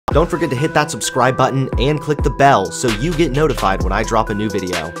Don't forget to hit that subscribe button and click the bell so you get notified when I drop a new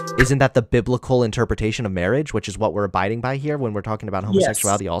video. Isn't that the biblical interpretation of marriage, which is what we're abiding by here when we're talking about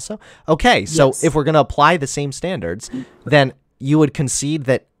homosexuality also? Okay, so if we're going to apply the same standards, then you would concede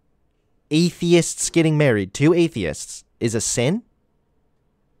that atheists getting married to atheists is a sin?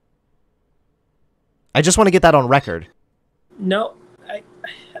 I just want to get that on record. No,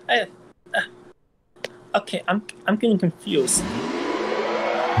 okay, I'm getting confused.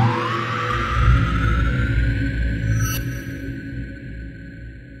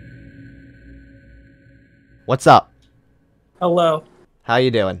 What's up? Hello. How you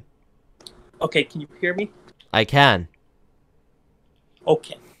doing? Okay, can you hear me? I can.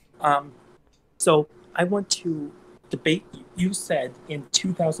 Okay. So I want to debate you. You said in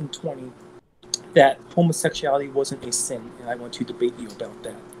 2020 that homosexuality wasn't a sin, and I want to debate you about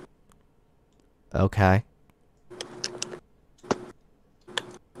that. Okay.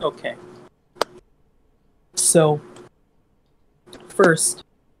 Okay. So, first,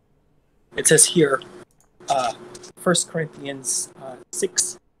 it says here, 1 Corinthians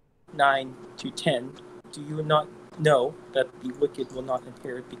 6, 9 to 10, do you not know that the wicked will not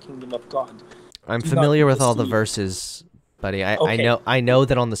inherit the kingdom of God? I'm familiar with all the verses, buddy. I know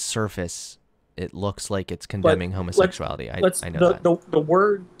that on the surface it looks like it's condemning homosexuality. I know that. The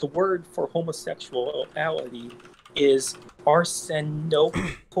word for homosexuality is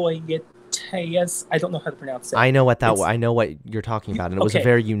arsenokoites. I don't know how to pronounce it. I know what I know what you're talking about, and it was a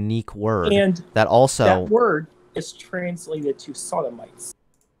very unique word. And that word is translated to sodomites.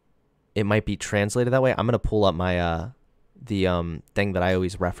 It might be translated that way. I'm gonna pull up my the thing that I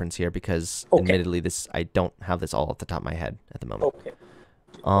always reference here because admittedly I don't have this all off the top of my head at the moment. Okay.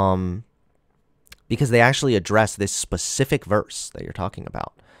 Because they actually address this specific verse that you're talking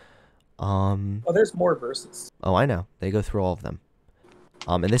about. Oh, there's more verses. Oh, I know. They go through all of them.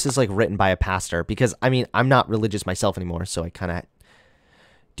 And this is like written by a pastor because, I mean, I'm not religious myself anymore, so I kind of...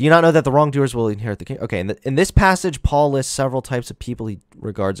 Do you not know that the wrongdoers will inherit the kingdom? Okay, in this passage, Paul lists several types of people he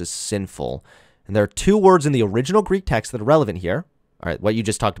regards as sinful. And there are two words in the original Greek text that are relevant here. All right, what you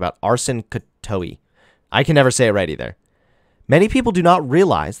just talked about, arson katoi. I can never say it right either. Many people do not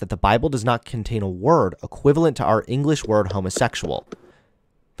realize that the Bible does not contain a word equivalent to our English word homosexual.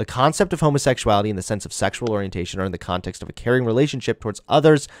 The concept of homosexuality in the sense of sexual orientation or in the context of a caring relationship towards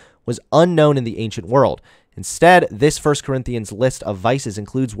others was unknown in the ancient world. Instead, this 1 Corinthians list of vices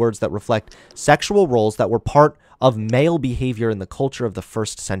includes words that reflect sexual roles that were part of male behavior in the culture of the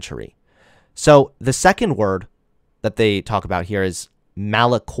first century. So the second word that they talk about here is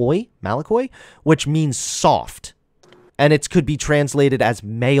malakoi, which means soft. And it could be translated as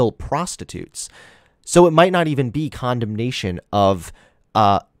male prostitutes. So it might not even be condemnation of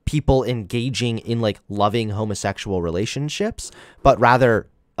people engaging in like loving homosexual relationships, but rather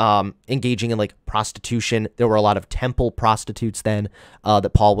engaging in like prostitution. There were a lot of temple prostitutes then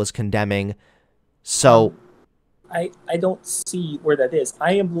that Paul was condemning. So I don't see where that is.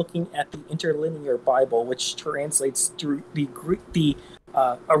 I am looking at the interlinear Bible, which translates through the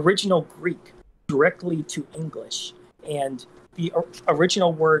original Greek directly to English. And the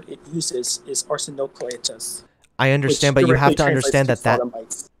original word it uses is arsenokoites. I understand, but you have to understand that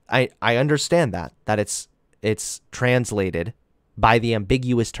I understand that it's translated by the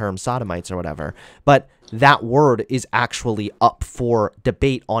ambiguous term sodomites or whatever, but that word is actually up for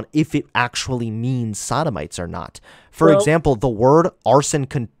debate on if it actually means sodomites or not. For example, the word arson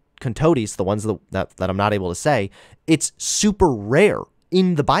contotes, the ones that I'm not able to say, it's super rare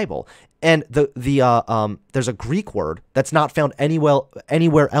in the Bible. And there's a Greek word that's not found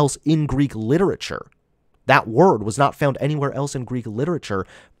anywhere else in Greek literature. That word was not found anywhere else in Greek literature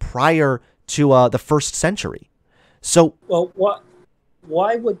prior to the first century. So,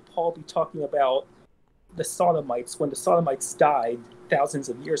 why would Paul be talking about the Sodomites when the Sodomites died thousands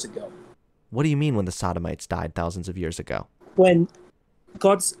of years ago? What do you mean when the Sodomites died thousands of years ago? When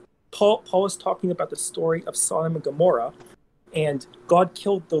Paul is talking about the story of Sodom and Gomorrah, and God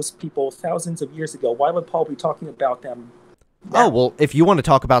killed those people thousands of years ago. Why would Paul be talking about them now? Oh, well, if you want to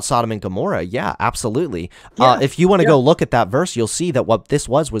talk about Sodom and Gomorrah, yeah, absolutely. Yeah, if you want to go look at that verse, you'll see that what this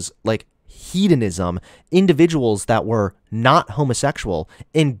was like hedonism, individuals that were not homosexual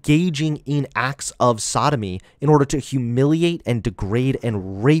engaging in acts of sodomy in order to humiliate and degrade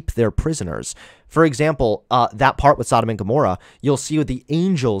and rape their prisoners. For example, that part with Sodom and Gomorrah, you'll see with the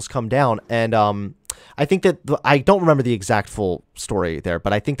angels come down and I think that I don't remember the exact full story there,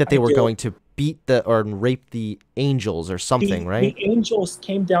 but I think that they were going to beat or rape the angels or something, right? The angels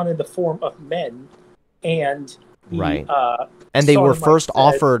came down in the form of men, and and they were first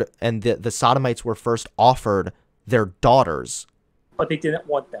offered, and the Sodomites were first offered their daughters but they didn't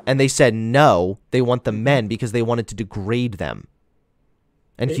want them. And they said no, they want the men because they wanted to degrade them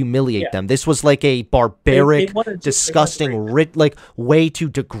and humiliate them. This was like a barbaric, disgusting, way to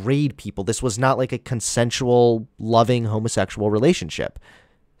degrade people. This was not like a consensual, loving homosexual relationship.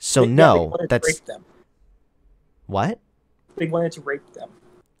 So that's rape them. What? They wanted to rape them.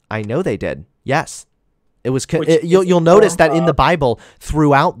 I know they did. Yes. It was. You'll notice that in the Bible,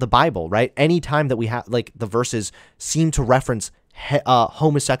 throughout the Bible, right? Anytime that we have like the verses seem to reference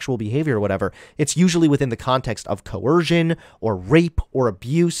homosexual behavior or whatever, it's usually within the context of coercion or rape or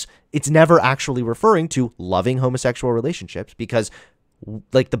abuse. It's never actually referring to loving homosexual relationships because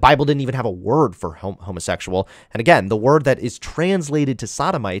like the Bible didn't even have a word for homosexual. And again, the word that is translated to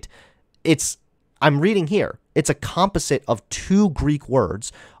sodomite, I'm reading here, it's a composite of two Greek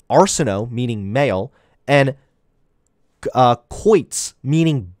words, arseno, meaning male, and koits,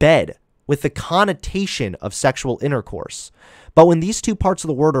 meaning bed, with the connotation of sexual intercourse. But when these two parts of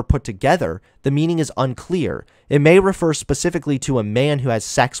the word are put together, the meaning is unclear. It may refer specifically to a man who has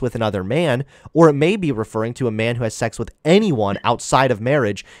sex with another man, or it may be referring to a man who has sex with anyone outside of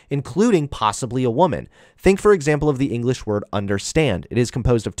marriage, including possibly a woman. Think, for example, of the English word understand. It is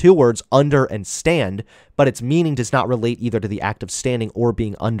composed of two words, under and stand, but its meaning does not relate either to the act of standing or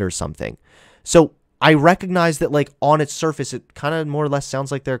being under something. So I recognize that, like, on its surface, it kind of more or less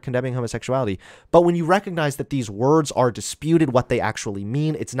sounds like they're condemning homosexuality. But when you recognize that these words are disputed, what they actually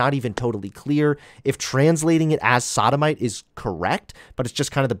mean, it's not even totally clear if translating it as sodomite is correct, but it's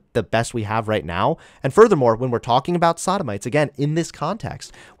just kind of the best we have right now. And furthermore, when we're talking about sodomites, again, in this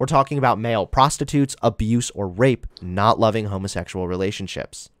context, we're talking about male prostitutes, abuse, or rape, not loving homosexual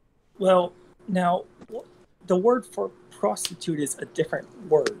relationships. Well, now, the word for prostitute is a different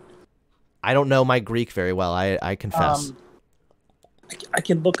word. I don't know my Greek very well, I confess. I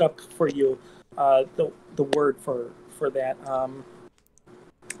can look up for you the word for that.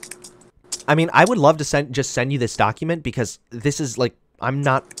 I mean, I would love to send you this document because this is like,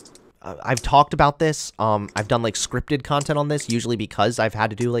 I've talked about this. I've done like scripted content on this, usually because I've had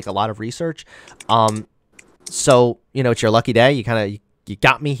to do like a lot of research. So, you know, it's your lucky day. You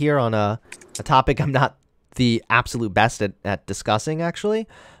got me here on a topic I'm not the absolute best at discussing, actually.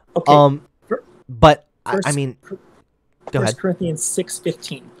 Okay. But I mean, go ahead. 1 Corinthians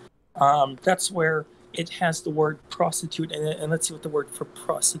 6:15. That's where it has the word prostitute in it, and let's see what the word for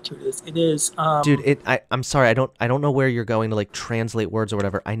prostitute is. It is dude, I'm sorry, I don't know where you're going to like translate words or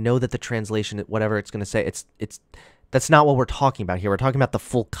whatever. I know that the translation, whatever it's gonna say, that's not what we're talking about here. We're talking about the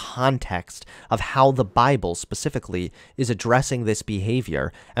full context of how the Bible specifically is addressing this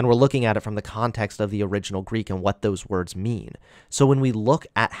behavior, and we're looking at it from the context of the original Greek and what those words mean. So when we look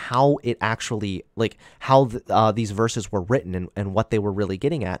at how it actually, like, how these verses were written and what they were really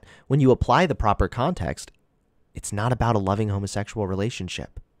getting at, when you apply the proper context, it's not about a loving homosexual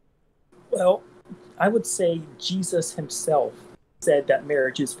relationship. Well, I would say Jesus himself said that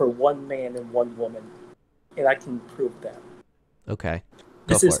marriage is for one man and one woman. And I can prove that. Okay.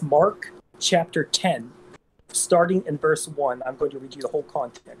 This is Mark chapter 10, starting in verse 1. I'm going to read you the whole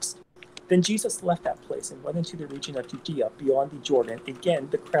context. Then Jesus left that place and went into the region of Judea beyond the Jordan. Again,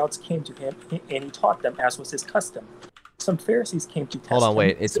 the crowds came to him, and he taught them, as was his custom. Some Pharisees came to test him. Hold on,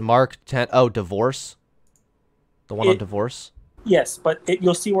 wait. It's Mark 10. Oh, divorce? The one on divorce? Yes, but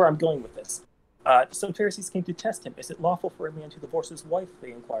you'll see where I'm going with this. Some Pharisees came to test him. Is it lawful for a man to divorce his wife?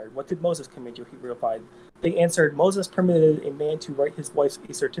 They inquired. What did Moses command you? He replied. They answered, Moses permitted a man to write his wife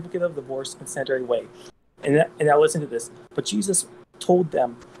a certificate of divorce and send her away. And now listen to this. But Jesus told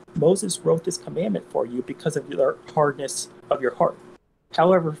them, Moses wrote this commandment for you because of the hardness of your heart.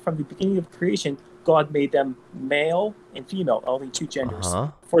 However, from the beginning of creation, God made them male and female, only two genders.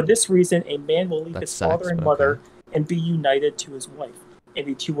 For this reason, a man will leave his father and mother and be united to his wife, and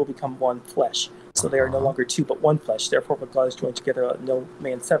the two will become one flesh. So they are no longer two, but one flesh. Therefore, what God has joined together, let no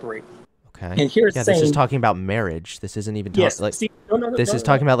man separate. Okay. And here's saying, this is talking about marriage. This isn't even talking like this is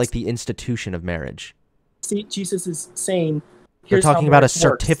talking about like the institution of marriage. See, Jesus is saying, they're talking about a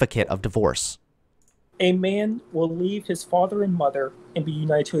certificate of divorce. A man will leave his father and mother and be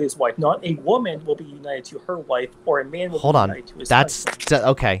united to his wife. Not a woman will be united to her wife, or a man will be united to his wife.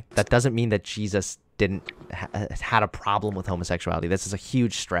 Okay. That doesn't mean that Jesus didn't had a problem with homosexuality. This is a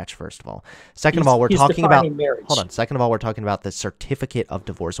huge stretch, first of all. Second of all, we're talking about marriage. Hold on. Second of all, we're talking about the certificate of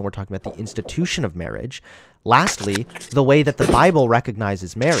divorce, and we're talking about the institution of marriage. Lastly, the way that the Bible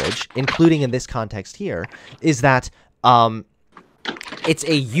recognizes marriage, including in this context here, is that it's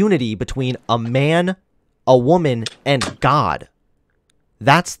a unity between a man, a woman, and God.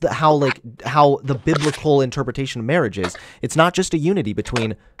 That's how the biblical interpretation of marriage is. It's not just a unity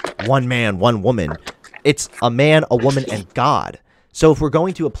between one man, one woman. It's a man, a woman, and God. So if we're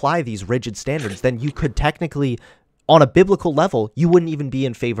going to apply these rigid standards, then you could technically, on a biblical level, you wouldn't even be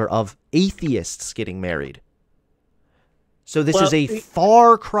in favor of atheists getting married. So this is a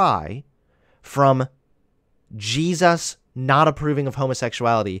far cry from Jesus not approving of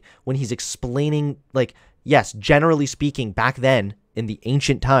homosexuality when he's explaining, like, yes, generally speaking, back then in the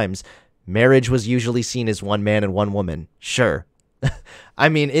ancient times, marriage was usually seen as one man and one woman. Sure. I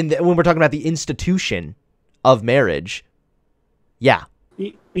mean, when we're talking about the institution of marriage, yeah.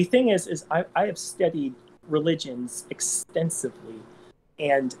 The thing is I have studied religions extensively,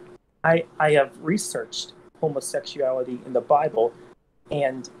 and I have researched homosexuality in the Bible,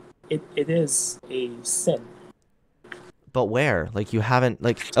 and it is a sin. But where? Like, you haven't,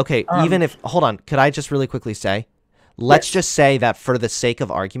 like, okay, even if, hold on, could I just really quickly say, let's just say that for the sake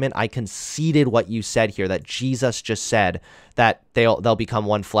of argument, I conceded what you said here, that Jesus just said that they'll become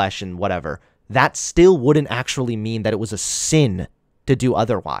one flesh and whatever. That still wouldn't actually mean that it was a sin to do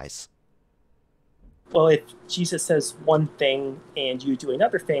otherwise. Well, if Jesus says one thing and you do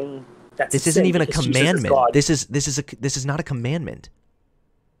another thing, that's this isn't even a commandment. This is not a commandment.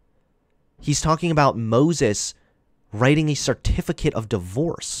 He's talking about Moses writing a certificate of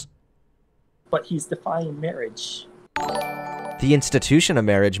divorce. But he's defying marriage. The institution of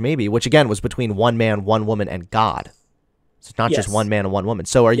marriage, maybe, which again was between one man, one woman, and God. So it's not just one man and one woman.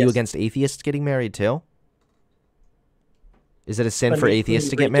 So are you against atheists getting married too? Is it a sin for atheists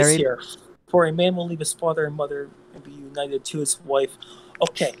to get married? For a man will leave his father and mother and be united to his wife.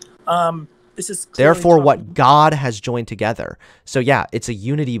 Okay. This is therefore what God has joined together. So yeah, it's a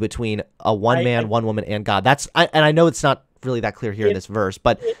unity between a one man, one woman, and God. And I know it's not really that clear here in this verse,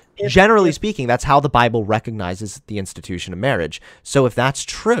 but generally speaking, that's how the Bible recognizes the institution of marriage. So if that's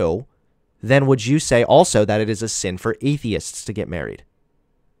true, then would you say also that it is a sin for atheists to get married?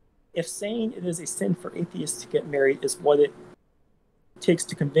 If saying it is a sin for atheists to get married is what it takes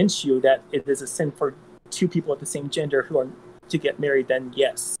to convince you that it is a sin for two people of the same gender who are to get married, then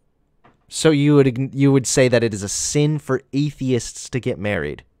yes. So you would say that it is a sin for atheists to get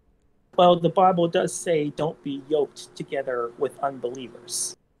married? Well, the Bible does say don't be yoked together with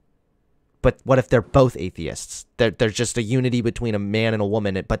unbelievers. But what if they're both atheists? There's just a unity between a man and a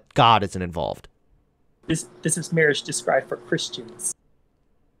woman, but God isn't involved. This is marriage described for Christians.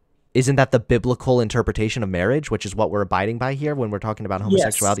 Isn't that the biblical interpretation of marriage, which is what we're abiding by here when we're talking about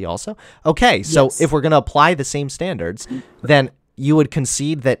homosexuality also? Okay, so if we're going to apply the same standards, then you would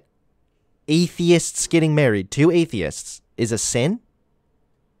concede that atheists getting married to atheists is a sin?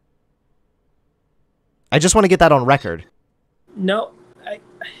 I just want to get that on record. No,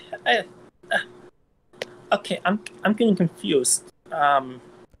 okay, I'm getting confused.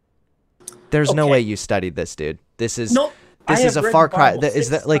 There's no way you studied this, dude. This is no. This is a far cry. Is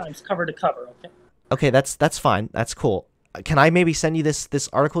that like cover to cover? Okay. Okay, that's fine. That's cool. Can I maybe send you this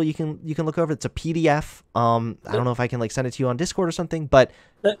article you can look over? It's a PDF. I don't know if I can like send it to you on Discord or something, but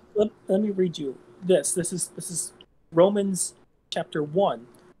let me read you this. This is Romans chapter 1.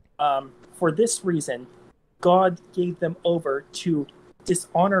 For this reason, God gave them over to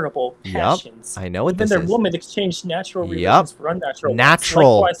dishonorable passions. I know what Even this is. their women exchanged natural relations for unnatural.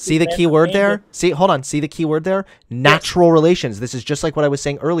 Natural. See the key word there? Hold on. See the key word there? Natural relations. This is just like what I was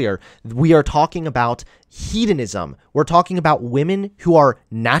saying earlier. We are talking about hedonism. We're talking about women who are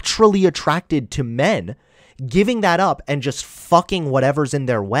naturally attracted to men, giving that up and just fucking whatever's in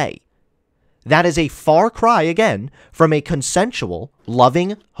their way. That is a far cry, again, from a consensual,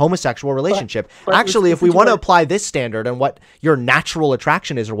 loving, homosexual relationship. But actually, if we want to apply this standard and what your natural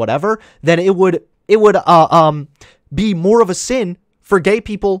attraction is or whatever, then it would be more of a sin for gay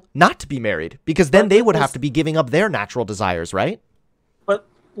people not to be married, because then they would have to be giving up their natural desires, right? But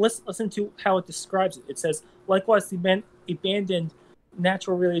let's listen to how it describes it. It says, likewise, the men abandoned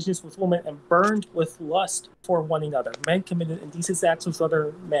natural relations with women and burned with lust for one another. Men committed indecent acts with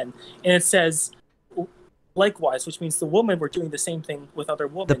other men. And it says likewise, which means the women were doing the same thing with other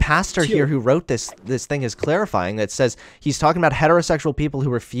women. The pastor here who wrote this thing is clarifying that says he's talking about heterosexual people who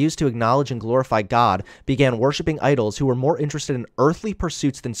refused to acknowledge and glorify God, began worshiping idols, who were more interested in earthly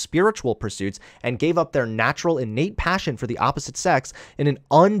pursuits than spiritual pursuits, and gave up their natural innate passion for the opposite sex in an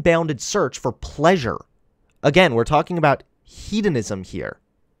unbounded search for pleasure. Again, we're talking about hedonism here.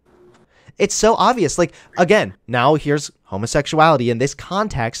 It's so obvious. Like, again, now here's homosexuality in this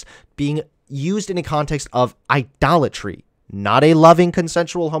context being used in a context of idolatry, not a loving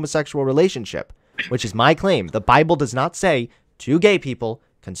consensual homosexual relationship, which is my claim. The Bible does not say two gay people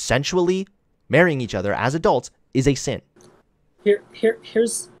consensually marrying each other as adults is a sin.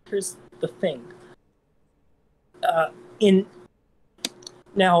 Here's the thing.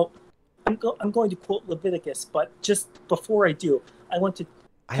 Now, I'm going to quote Leviticus, but just before I do, I want to.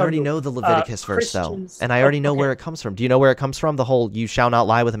 I already know the Leviticus verse, though. Christians- And I already know okay. where it comes from. Do you know where it comes from? The whole, you shall not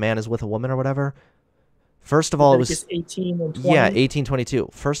lie with a man as with a woman or whatever? First of all, it was... Leviticus 18 and 20. Yeah, 1822.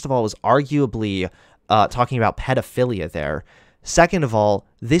 First of all, it was arguably talking about pedophilia there. Second of all,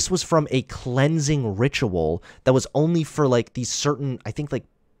 this was from a cleansing ritual that was only for, like, these certain, I think, like,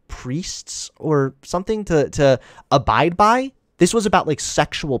 priests or something to abide by. This was about, like,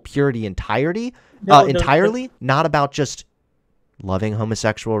 sexual purity entirely, not about just loving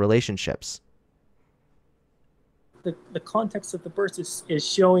homosexual relationships. The context of the verse is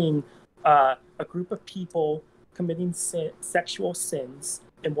showing a group of people committing sexual sins,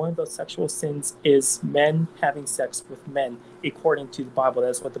 and one of those sexual sins is men having sex with men, according to the Bible.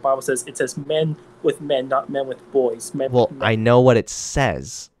 That's what the Bible says. It says men with men, not men with boys. Well, I know what it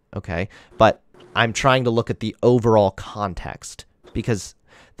says, okay? But I'm trying to look at the overall context, because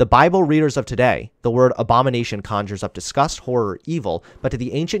the Bible readers of today, the word abomination conjures up disgust, horror, evil, but to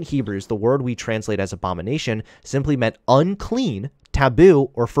the ancient Hebrews, the word we translate as abomination simply meant unclean, taboo,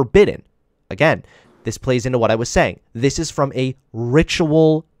 or forbidden. Again, this plays into what I was saying. This is from a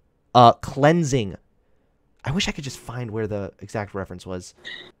ritual cleansing. I wish I could just find where the exact reference was.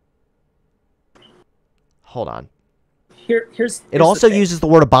 Hold on. Here's it also uses the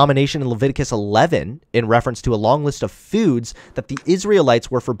word abomination in Leviticus 11 in reference to a long list of foods that the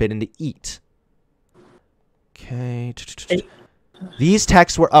Israelites were forbidden to eat. Okay. These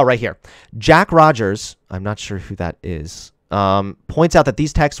texts were... Oh, right here. Jack Rogers, I'm not sure who that is, points out that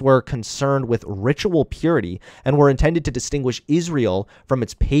these texts were concerned with ritual purity and were intended to distinguish Israel from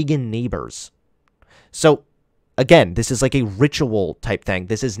its pagan neighbors. So, again, this is like a ritual type thing.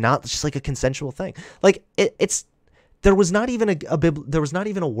 This is not just like a consensual thing. Like, it's... There was not even there was not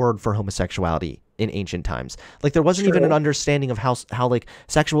even a word for homosexuality in ancient times. Like, there wasn't even an understanding of how like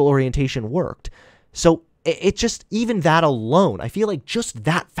sexual orientation worked. So it just, even that alone, I feel like just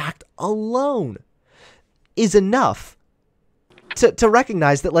that fact alone is enough to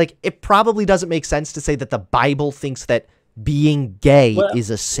recognize that, like, it probably doesn't make sense to say that the Bible thinks that being gay is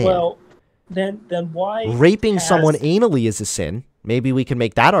a sin. Well, then why raping someone anally is a sin? Maybe we can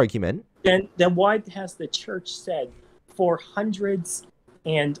make that argument. Then why has the church said, for hundreds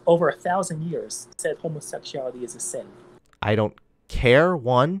and over 1,000 years, said homosexuality is a sin? I don't care.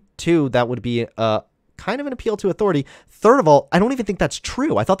 One. Two, that would be kind of an appeal to authority. Third of all, I don't even think that's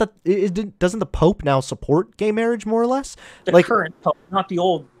true. I thought that doesn't the Pope now support gay marriage more or less? The current Pope, not the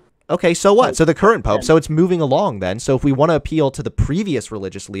old. Okay, so what? So the current Pope. So it's moving along then. So if we want to appeal to the previous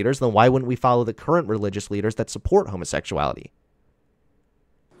religious leaders, then why wouldn't we follow the current religious leaders that support homosexuality?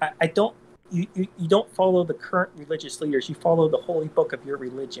 I don't. You don't follow the current religious leaders. You follow the holy book of your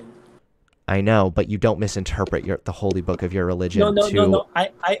religion. I know, but you don't misinterpret the holy book of your religion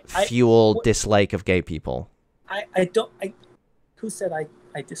to fuel dislike of gay people. I don't. Who said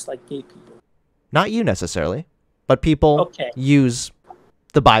I dislike gay people? Not you necessarily, but people use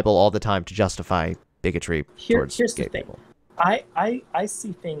the Bible all the time to justify bigotry towards gay people. I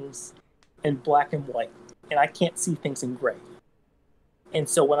see things in black and white, and I can't see things in gray. And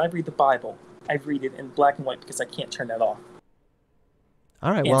so when I read the Bible, I read it in black and white because I can't turn that off.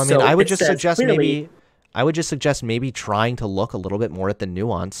 All right. Well, I mean, I would just suggest maybe trying to look a little bit more at the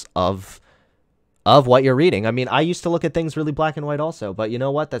nuance of what you're reading. I mean, I used to look at things really black and white also, but you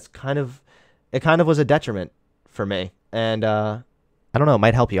know what? It kind of was a detriment for me. And I don't know, it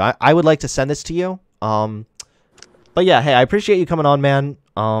might help you. I would like to send this to you. But yeah, hey, I appreciate you coming on, man.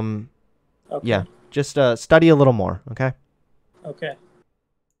 Yeah, just study a little more, okay? Okay.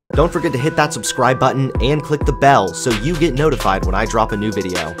 Don't forget to hit that subscribe button and click the bell so you get notified when I drop a new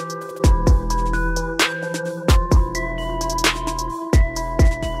video.